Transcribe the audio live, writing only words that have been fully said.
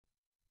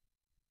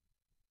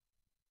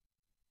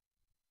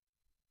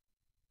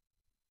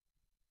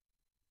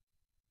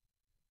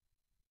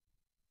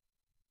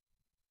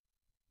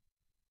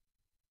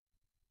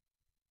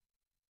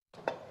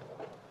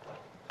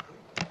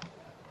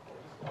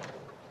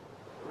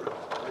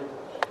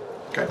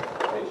Okay.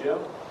 Hey, Jim.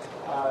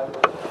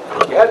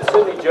 You had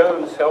Sidney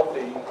Jones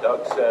healthy,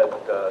 Doug said,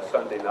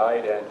 Sunday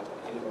night, and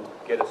he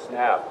didn't get a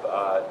snap.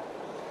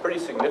 Pretty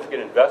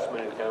significant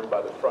investment in him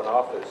by the front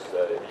office.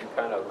 Have you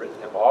kind of written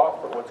him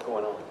off, or what's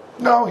going on?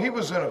 No, he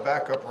was in a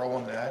backup role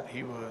in that.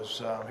 He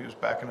was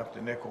backing up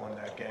the nickel in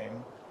that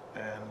game,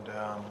 and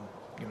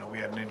we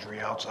had an injury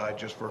outside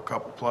just for a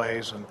couple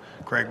plays, and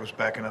Craig was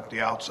backing up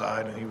the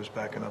outside, and he was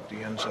backing up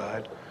the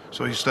inside.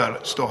 So he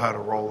still had a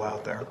role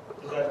out there.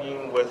 Does that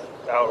mean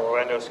without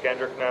Orlando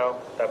Skandrick now,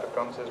 that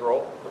becomes his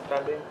role for the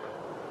time being?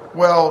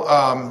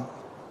 Well,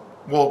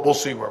 we'll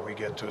see where we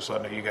get to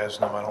Sunday. You guys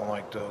know I don't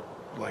like to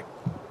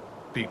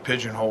be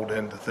pigeonholed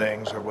into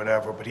things or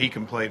whatever, but he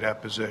can play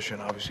that position.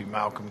 Obviously,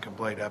 Malcolm can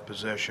play that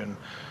position.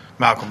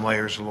 Malcolm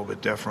Layer's a little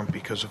bit different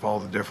because of all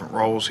the different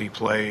roles he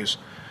plays.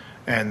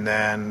 And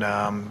then,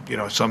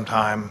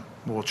 sometime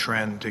we'll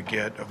trend to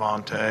get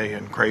Avante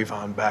and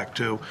Cravon back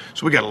too.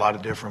 So we got a lot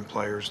of different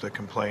players that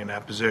can play in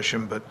that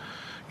position. But,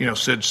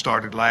 Sid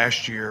started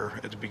last year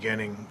at the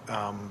beginning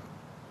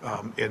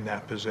in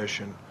that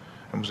position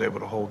and was able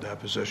to hold that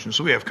position.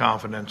 So we have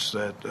confidence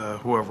that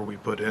whoever we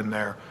put in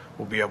there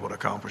will be able to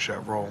accomplish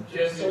that role.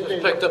 Jim, you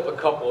just picked up a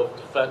couple of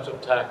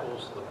defensive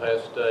tackles in the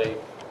past day.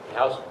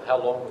 How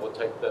long will it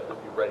take them to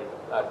be ready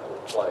to actually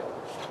play?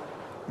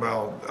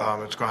 Well,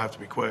 it's going to have to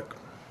be quick.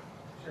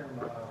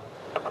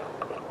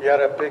 You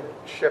had a big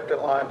shift at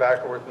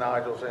linebacker with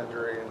Nigel's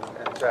injury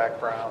and Zach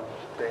Brown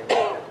being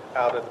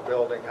out of the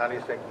building. How do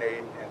you think Nate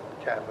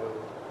and Camus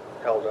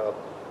held up?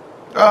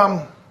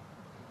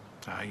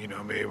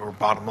 Maybe we're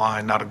bottom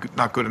line,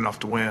 not good enough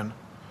to win.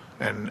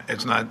 And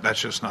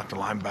that's just not the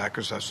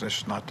linebackers. That's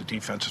just not the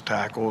defensive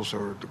tackles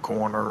or the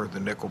corner or the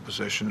nickel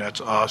position.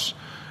 That's us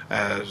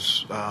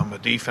as a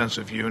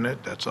defensive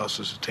unit. That's us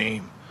as a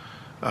team.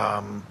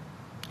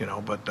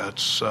 But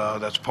that's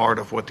part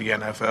of what the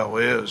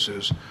NFL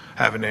is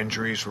having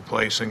injuries,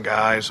 replacing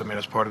guys. I mean,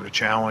 that's part of the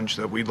challenge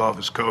that we love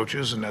as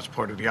coaches, and that's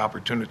part of the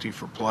opportunity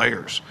for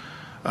players.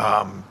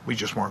 We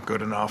just weren't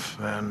good enough,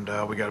 and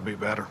we got to be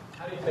better.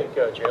 How do you think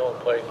Jalen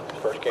played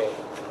his first game?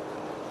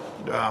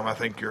 I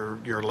think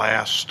your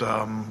last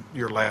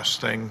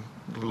thing,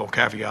 a little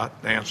caveat,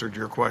 answered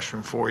your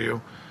question for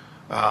you.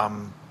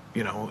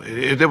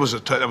 It was a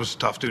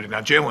tough duty.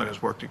 Now Jalen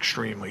has worked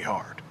extremely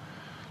hard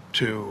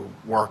to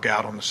work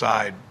out on the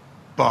side,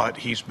 but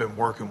he's been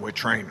working with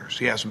trainers.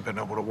 He hasn't been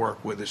able to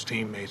work with his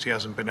teammates. He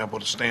hasn't been able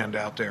to stand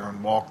out there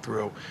and walk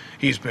through.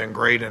 He's been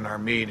great in our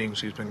meetings.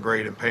 He's been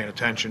great in paying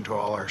attention to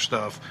all our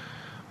stuff.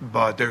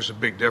 But there's a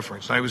big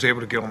difference. Now, he was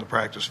able to get on the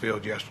practice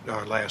field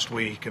last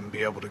week and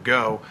be able to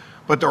go,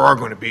 but there are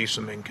going to be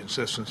some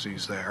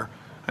inconsistencies there,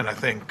 and I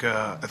think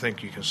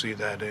you can see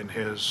that in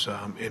his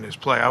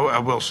play. I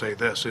will say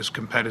this: his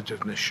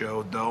competitiveness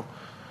showed, though,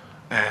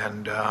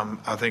 and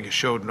I think it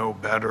showed no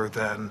better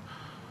than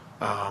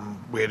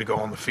we had to go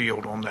on the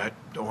field on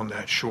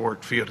that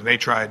short field, and they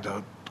tried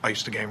to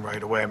ice the game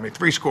right away. I mean,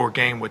 3-score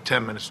game with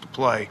 10 minutes to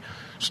play,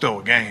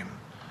 still a game.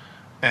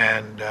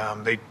 And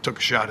they took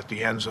a shot at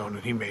the end zone,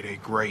 and he made a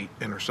great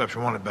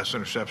interception, one of the best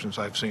interceptions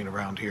I've seen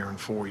around here in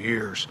 4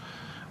 years,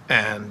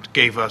 and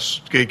gave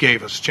us a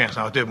chance.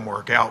 Now, it didn't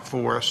work out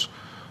for us,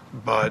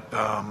 but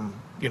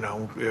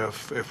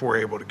if we're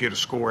able to get a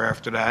score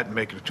after that and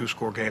make it a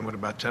 2-score game with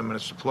about 10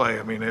 minutes to play,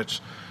 I mean, it's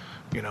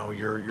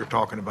you're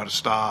talking about a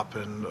stop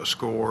and a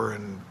score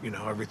and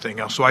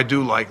everything else. So I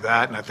do like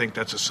that, and I think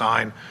that's a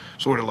sign,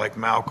 sort of like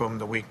Malcolm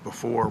the week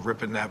before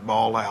ripping that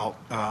ball out.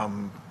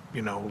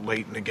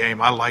 Late in the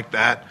game. I like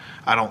that.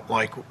 I don't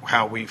like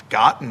how we've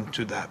gotten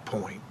to that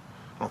point.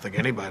 I don't think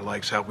anybody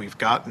likes how we've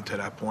gotten to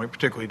that point,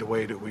 particularly the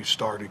way that we've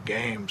started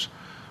games.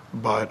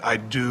 But I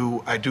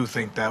do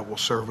think that will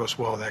serve us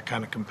well, that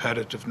kind of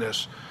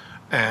competitiveness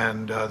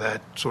and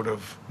that sort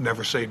of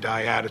never say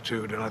die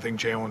attitude. And I think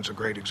Jalen's a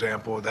great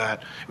example of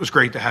that. It was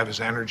great to have his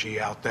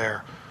energy out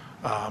there.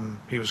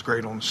 He was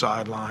great on the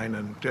sideline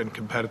and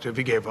competitive.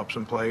 He gave up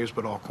some plays,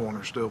 but all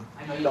corners do.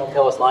 I know you don't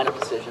tell us lineup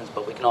decisions,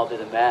 but we can all do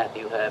the math.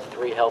 You have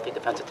 3 healthy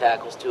defensive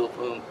tackles, 2 of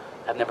whom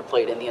have never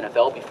played in the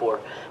NFL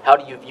before. How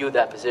do you view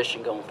that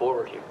position going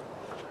forward here?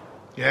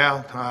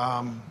 Yeah,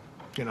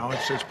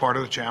 it's part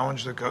of the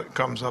challenge that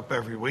comes up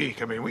every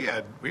week. I mean, we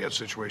had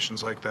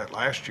situations like that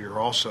last year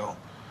also.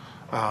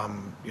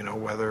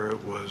 Whether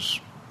it was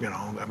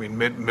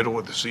middle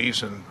of the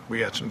season,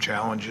 we had some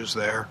challenges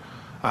there.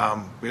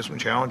 We had some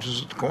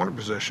challenges at the corner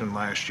position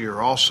last year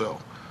also.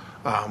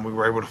 We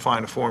were able to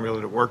find a formula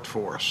that worked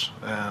for us,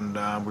 and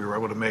we were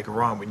able to make a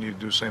run. We need to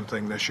do the same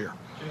thing this year.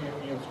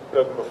 You've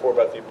spoken before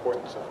about the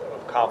importance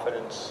of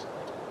confidence,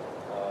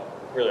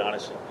 really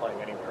honestly playing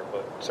anywhere,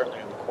 but certainly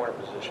in the corner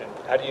position.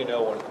 How do you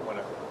know when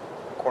a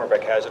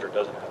cornerback has it or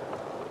doesn't have it?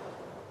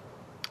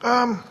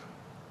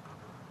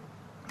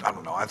 I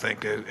don't know. I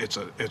think it's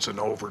an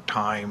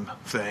overtime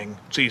thing.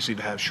 It's easy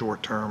to have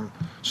short-term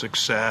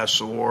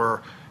success,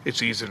 or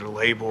it's easy to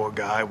label a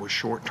guy with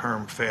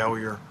short-term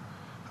failure.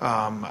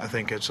 I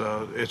think it's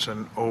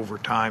an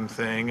overtime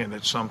thing, and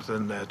it's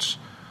something that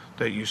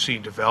you see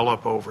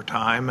develop over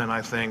time. And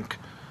I think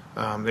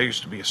there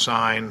used to be a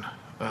sign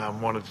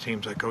one of the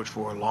teams I coached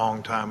for a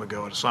long time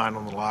ago, had a sign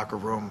on the locker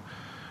room,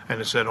 and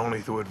it said,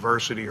 "Only through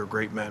adversity are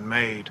great men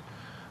made."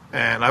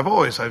 And I've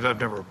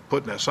never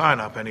put that sign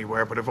up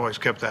anywhere, but I've always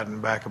kept that in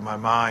the back of my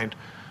mind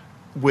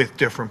with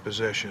different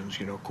positions,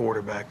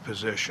 quarterback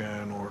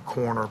position or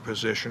corner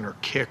position or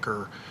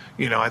kicker.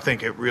 I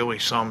think it really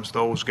sums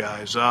those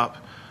guys up,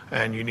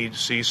 and you need to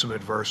see some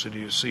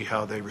adversity to see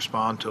how they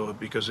respond to it,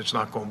 because it's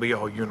not going to be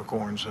all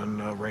unicorns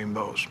and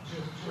rainbows.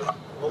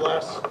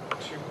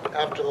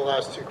 After the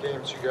last two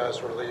games, you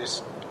guys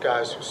released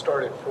guys who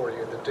started for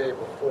you the day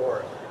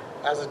before.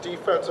 As a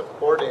defensive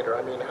coordinator,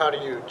 how do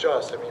you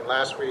adjust?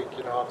 Last week,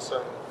 all of a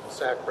sudden,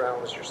 Zach Brown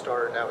was your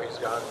starter. Now he's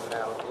gone.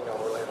 Now,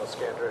 Orlando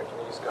Scandrick,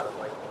 and he's gone.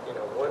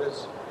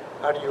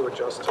 How do you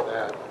adjust to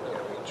that,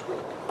 each week?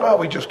 Well,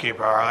 we just keep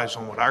our eyes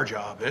on what our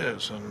job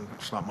is, and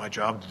it's not my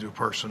job to do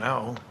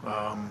personnel.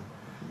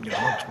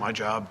 It's my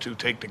job to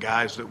take the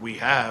guys that we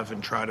have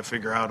and try to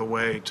figure out a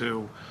way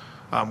to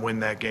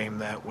win that game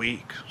that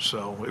week.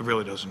 So it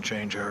really doesn't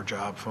change our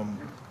job from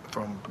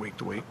week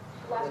to week.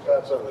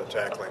 That's on the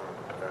tackling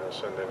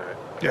Sunday night.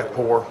 Yeah,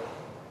 poor.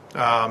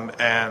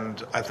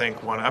 And I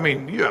think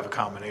you have a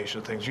combination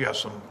of things. You have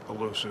some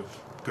elusive,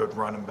 good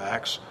running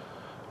backs,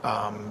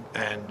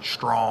 and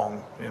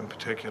strong in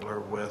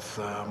particular with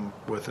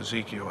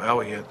Ezekiel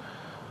Elliott.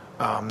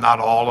 Not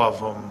all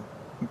of them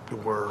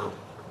were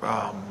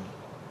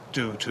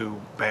due to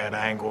bad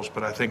angles,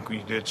 but I think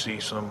we did see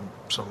some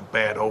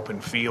bad open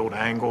field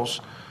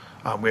angles.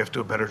 We have to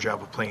do a better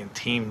job of playing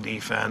team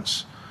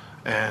defense,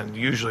 and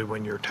usually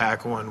when you're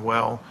tackling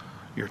well,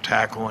 you're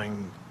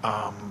tackling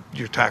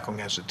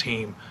as a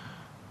team.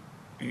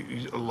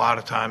 A lot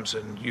of times,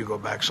 and you go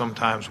back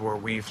sometimes where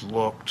we've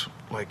looked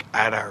like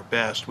at our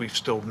best, we've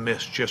still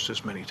missed just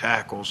as many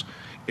tackles.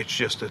 It's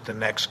just that the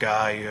next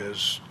guy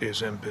is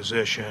in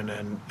position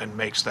and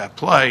makes that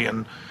play,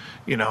 and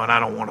and I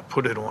don't want to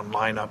put it on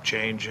lineup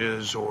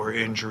changes or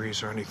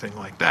injuries or anything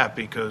like that,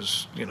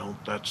 because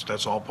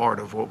that's all part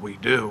of what we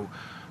do.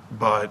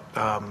 But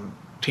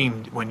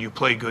when you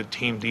play good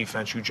team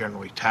defense, you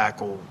generally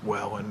tackle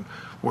well, and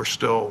we're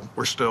still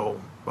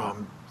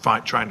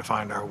trying to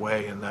find our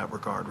way in that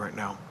regard right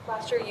now.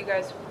 Last year, you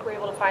guys were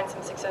able to find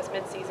some success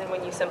midseason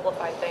when you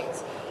simplified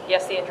things.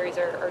 Yes, the injuries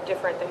are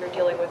different that you're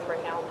dealing with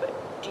right now, but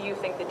do you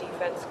think the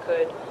defense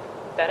could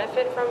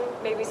benefit from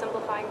maybe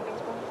simplifying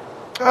things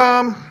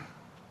more?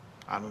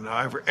 I don't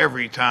know.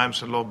 Every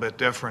time's a little bit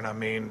different.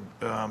 Against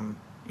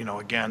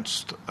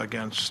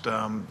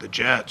the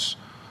Jets,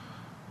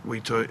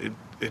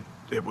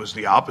 it was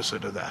the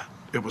opposite of that.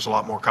 It was a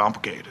lot more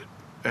complicated,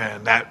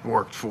 and that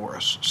worked for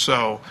us.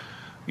 So,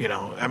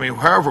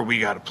 however we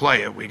got to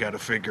play it, we got to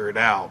figure it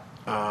out.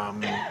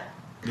 And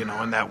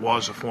that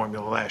was a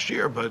formula last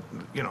year, but,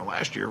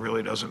 last year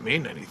really doesn't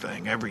mean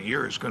anything. Every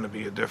year is going to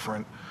be a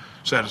different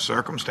set of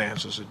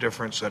circumstances, a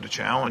different set of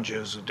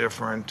challenges, a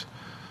different,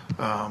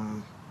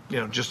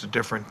 just a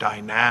different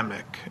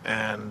dynamic.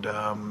 And,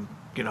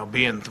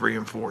 being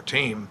 3-4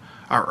 team,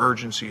 our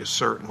urgency is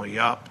certainly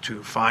up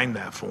to find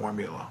that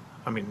formula.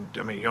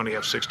 You only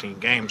have 16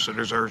 games, so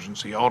there's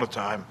urgency all the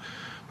time.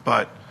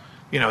 But,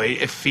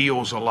 it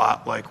feels a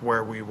lot like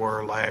where we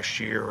were last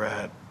year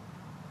at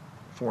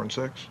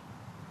 4-6.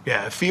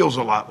 Yeah, it feels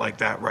a lot like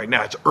that right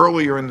now. It's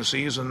earlier in the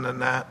season than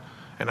that,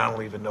 and I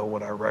don't even know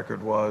what our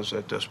record was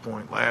at this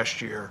point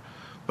last year.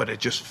 But it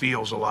just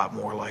feels a lot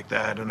more like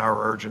that, and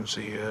our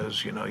urgency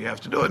is, you have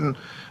to do it, and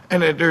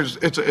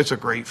it's a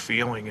great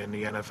feeling in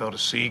the NFL to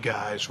see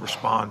guys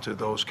respond to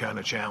those kind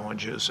of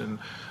challenges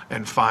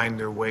and find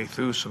their way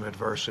through some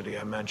adversity.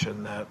 I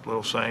mentioned that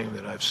little saying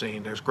that I've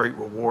seen. There's great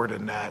reward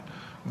in that,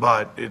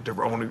 but the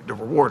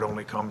reward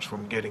only comes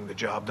from getting the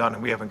job done,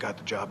 and we haven't got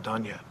the job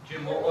done yet.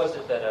 Jim, what was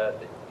it that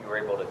you were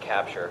able to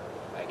capture,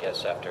 I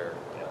guess, after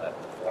that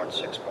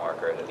 4-6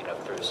 mark, or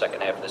through the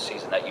second half of the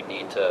season that you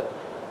need to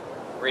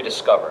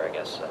rediscover, I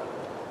guess,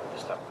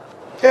 this time?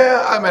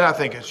 Yeah, I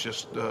think it's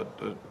just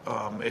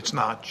it's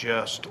not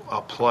just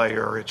a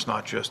player, it's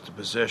not just the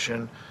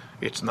position,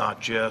 it's not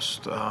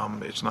just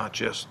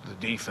the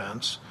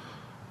defense,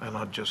 and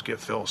I'll just get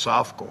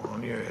philosophical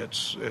on you.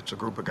 It's a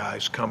group of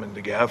guys coming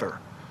together,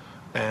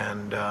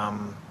 and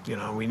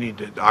we need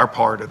to. Our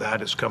part of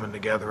that is coming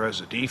together as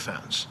a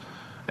defense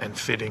and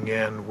fitting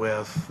in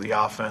with the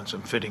offense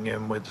and fitting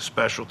in with the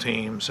special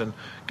teams and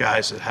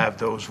guys that have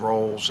those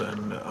roles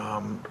and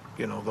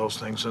those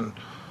things. And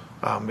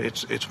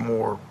it's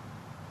more,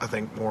 I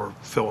think, more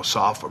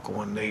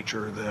philosophical in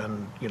nature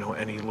than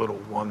any little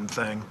one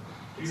thing.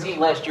 It seemed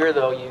last year,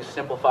 though, you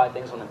simplified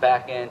things on the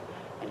back end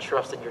and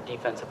trusted your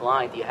defensive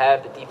line. Do you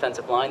have the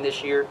defensive line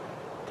this year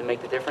to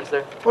make the difference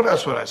there? Well,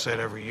 that's what I said.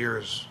 Every year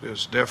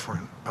is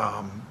different,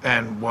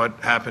 and what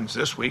happens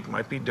this week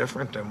might be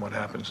different than what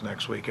happens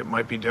next week. It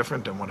might be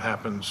different than what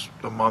happens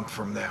a month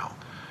from now.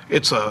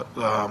 It's a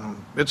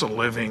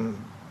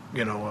living,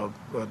 a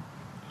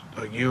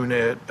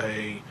unit,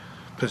 a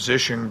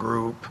position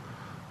group.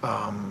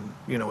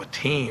 A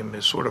team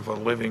is sort of a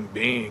living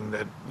being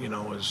that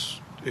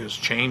is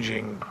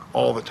changing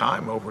all the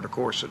time over the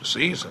course of the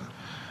season.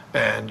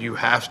 And you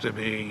have to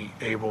be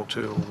able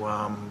to,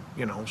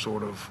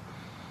 sort of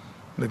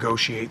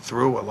negotiate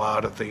through a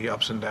lot of the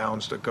ups and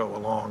downs that go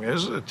along.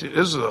 It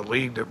is a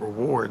league that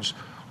rewards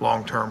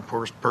long-term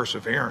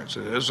perseverance.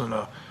 It isn't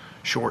a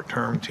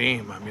short-term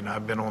team. I mean,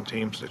 I've been on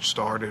teams that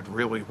started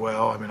really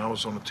well. I mean, I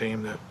was on a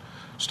team that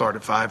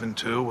started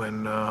 5-2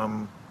 and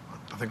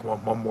I think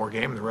won one more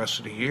game the rest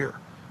of the year,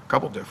 a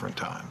couple different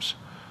times.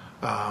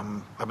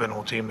 I've been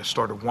on a team that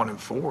started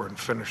 1-4 and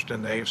finished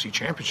in the AFC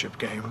Championship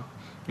game,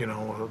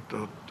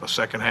 a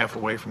second half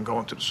away from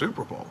going to the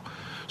Super Bowl.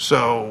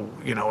 So,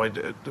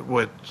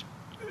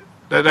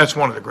 that's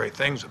one of the great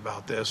things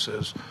about this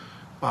is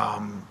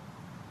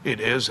it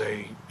is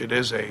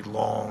a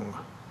long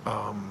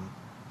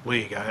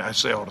league. I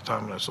say all the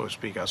time when I sort of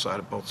speak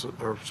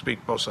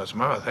speak both sides of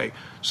my mouth. Hey,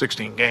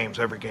 16 games,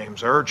 every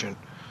game's urgent,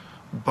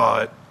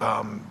 but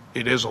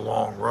it is a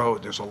long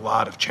road. There's a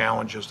lot of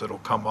challenges that'll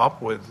come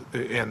up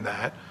in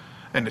that,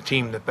 and the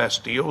team that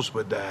best deals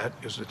with that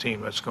is the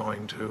team that's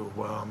going to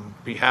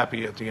be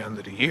happy at the end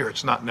of the year.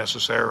 It's not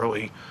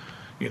necessarily,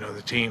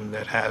 the team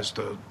that has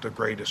the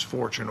greatest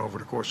fortune over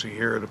the course of the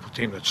year, the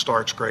team that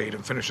starts great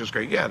and finishes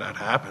great. Yeah, that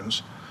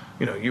happens.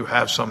 You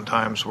have some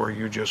times where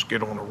you just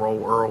get on a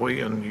roll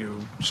early and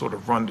you sort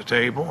of run the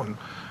table and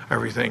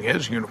everything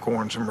is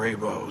unicorns and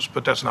rainbows,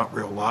 but that's not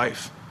real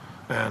life.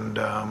 And,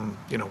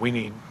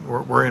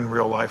 we're in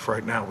real life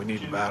right now. We need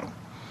to battle.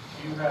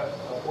 Do you have,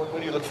 what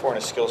do you look for in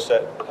a skill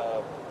set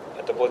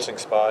at the blitzing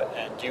spot?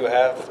 And do you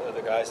have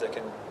the guys that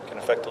can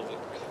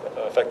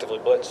effectively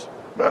blitz?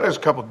 Well, there's a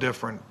couple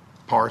different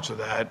parts of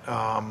that.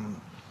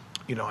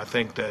 I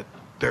think that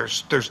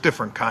there's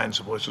different kinds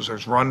of blitzes.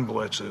 There's run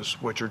blitzes,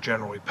 which are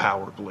generally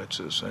power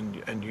blitzes,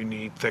 and you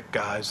need thick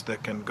guys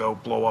that can go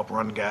blow up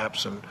run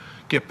gaps and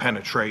get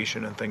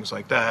penetration and things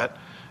like that.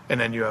 And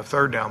then you have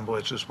third down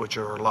blitzes, which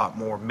are a lot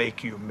more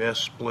make you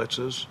miss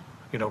blitzes.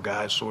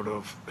 Guys sort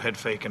of head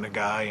faking a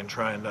guy and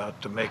trying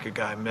to make a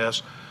guy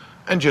miss.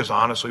 And just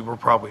honestly, we're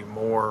probably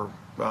more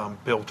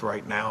built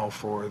right now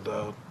for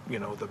the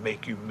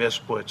make you miss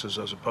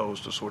blitzes as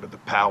opposed to sort of the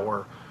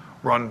power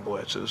run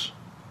blitzes.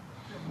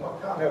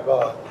 What kind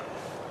of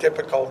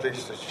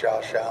difficulties does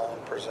Josh Allen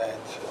present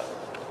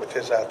with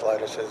his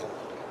athleticism,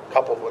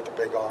 coupled with the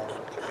big arm,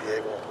 to be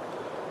able to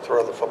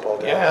throw the football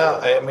down? Yeah,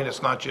 I mean,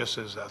 it's not just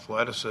his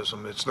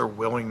athleticism, it's their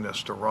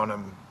willingness to run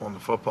him on the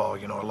football.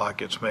 A lot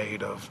gets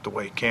made of the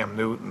way Cam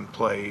Newton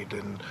played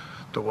and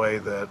the way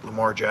that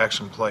Lamar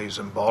Jackson plays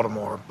in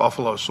Baltimore.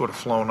 Buffalo's sort of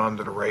flown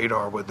under the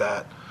radar with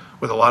that,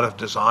 with a lot of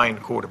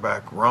designed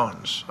quarterback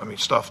runs. I mean,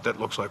 stuff that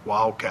looks like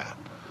Wildcat.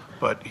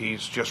 But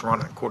he's just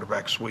running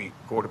quarterback sweep,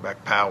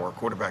 quarterback power,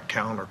 quarterback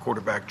counter,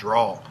 quarterback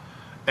draw,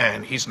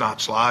 and he's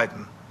not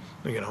sliding.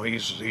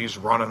 He's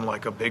running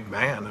like a big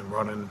man and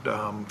running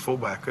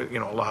fullback. A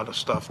lot of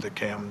stuff that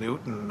Cam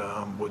Newton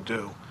would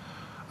do.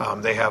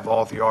 They have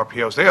all the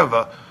RPOs. They have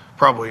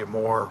probably a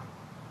more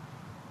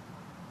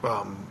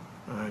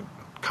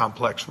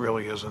complex.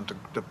 Really isn't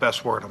the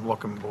best word I'm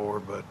looking for,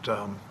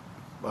 but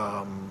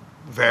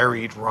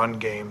varied run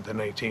game than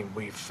any team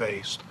we've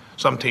faced.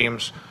 Some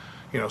teams,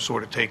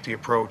 sort of take the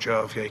approach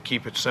of, hey,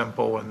 keep it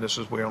simple, and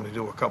we only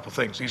do a couple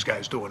things. These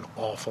guys do an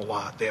awful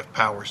lot. They have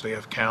powers, they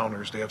have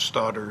counters, they have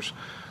stutters,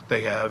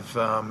 they have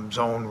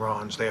zone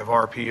runs, they have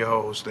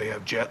RPOs, they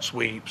have jet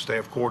sweeps, they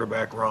have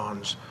quarterback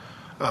runs,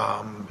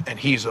 and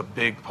he's a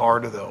big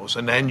part of those.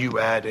 And then you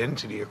add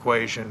into the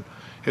equation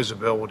his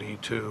ability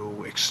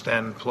to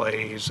extend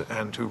plays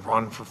and to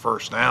run for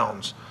first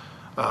downs.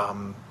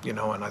 And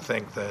I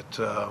think that,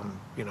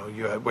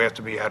 we have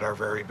to be at our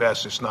very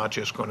best. It's not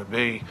just going to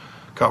be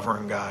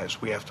covering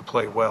guys. We have to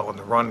play well in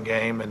the run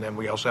game, and then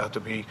we also have to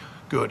be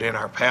good in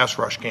our pass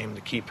rush game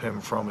to keep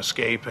him from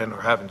escaping or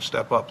having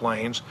step-up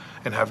lanes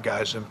and have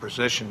guys in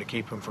position to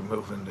keep him from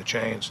moving the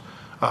chains.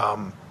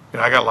 I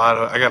got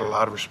a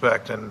lot of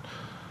respect, and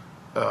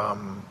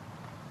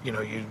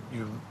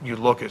you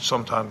look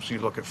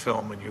at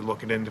film and you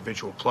look at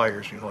individual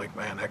players, and you're like,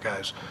 man, that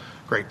guy's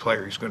a great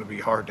player. He's going to be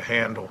hard to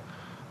handle.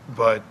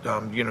 But,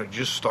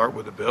 just start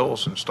with the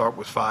Bills and start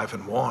with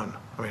 5-1.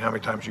 I mean, how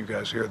many times you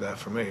guys hear that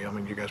from me? I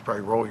mean, you guys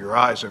probably roll your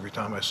eyes every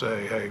time I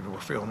say, hey, we're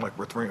feeling like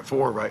we're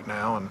 3-4 right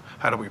now, and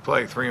how do we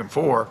play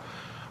 3-4?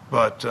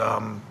 But,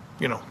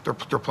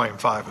 they're playing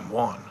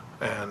 5-1,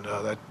 and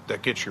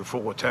that gets your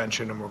full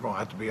attention, and we're going to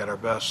have to be at our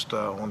best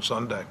on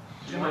Sunday.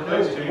 Jim, I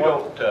know you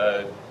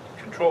don't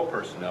control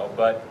personnel,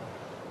 but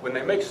when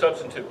they make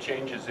substantive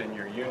changes in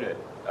your unit,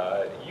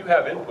 you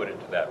have input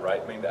into that,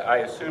 right? I mean, I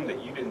assume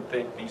that you didn't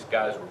think these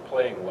guys were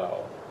playing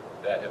well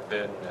that have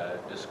been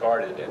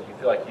discarded, and you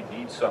feel like you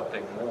need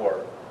something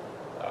more,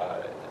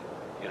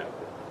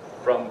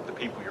 from the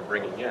people you're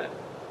bringing in.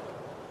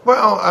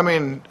 Well, I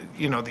mean,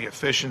 the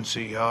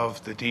efficiency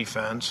of the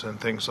defense and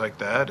things like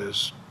that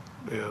is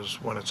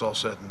when it's all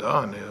said and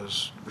done,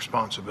 is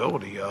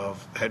responsibility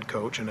of head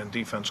coach and then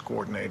defense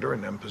coordinator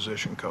and then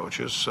position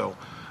coaches. So,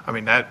 I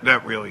mean,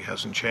 that really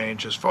hasn't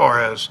changed. As far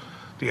as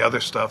the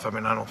other stuff, I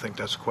mean, I don't think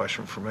that's a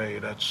question for me.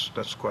 That's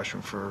a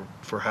question for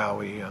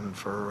Howie and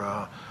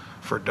for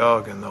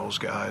Doug and those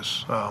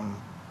guys. I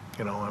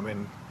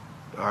mean,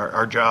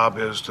 our job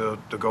is to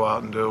go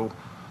out and do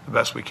the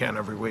best we can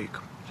every week.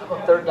 How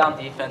about third down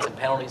defense and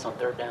penalties on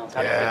third downs?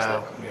 How do you fix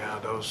that? Yeah,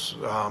 those,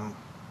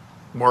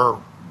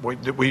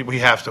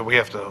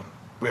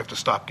 we have to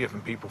stop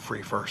giving people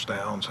free first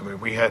downs. I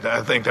mean,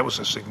 I think that was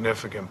a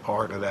significant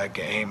part of that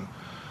game,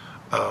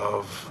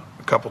 of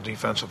a couple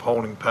defensive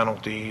holding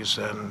penalties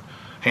and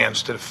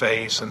hands to the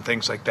face and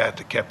things like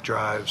that kept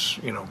drives,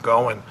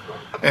 going.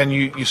 And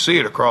you see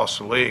it across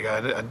the league.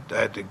 I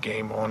had the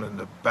game on in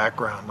the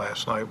background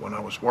last night when I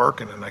was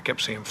working, and I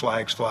kept seeing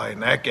flags fly in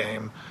that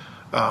game.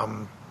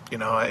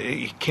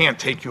 It can't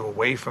take you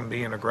away from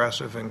being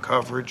aggressive in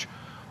coverage,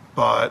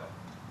 but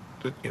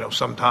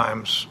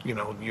sometimes you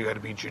got to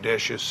be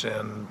judicious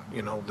in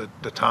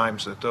the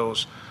times that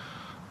those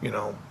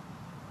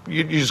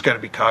you just got to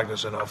be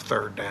cognizant of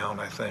third down,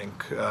 I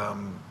think,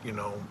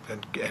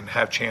 and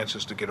have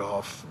chances to get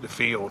off the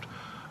field.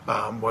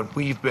 When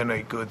we've been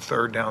a good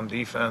third down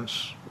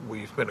defense,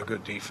 we've been a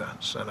good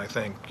defense, and I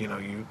think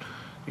you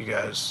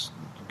guys,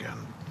 again,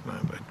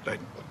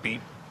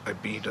 I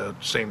beat the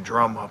same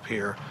drum up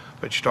here,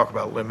 but you talk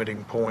about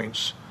limiting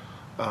points.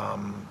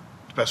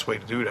 The best way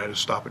to do that is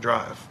stop a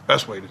drive.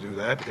 Best way to do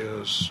that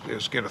is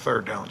get a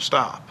third down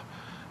stop.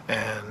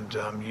 And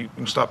you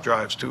can stop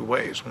drives two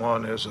ways.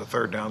 One is a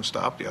third down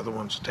stop. The other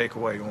one's a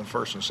takeaway on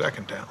first and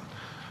second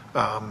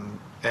down.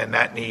 And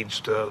that needs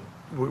to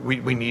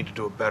we need to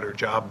do a better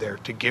job there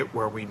to get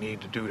where we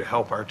need to do to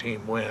help our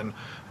team win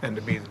and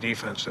to be the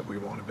defense that we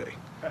want to be.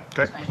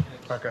 Okay? All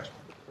right, guys.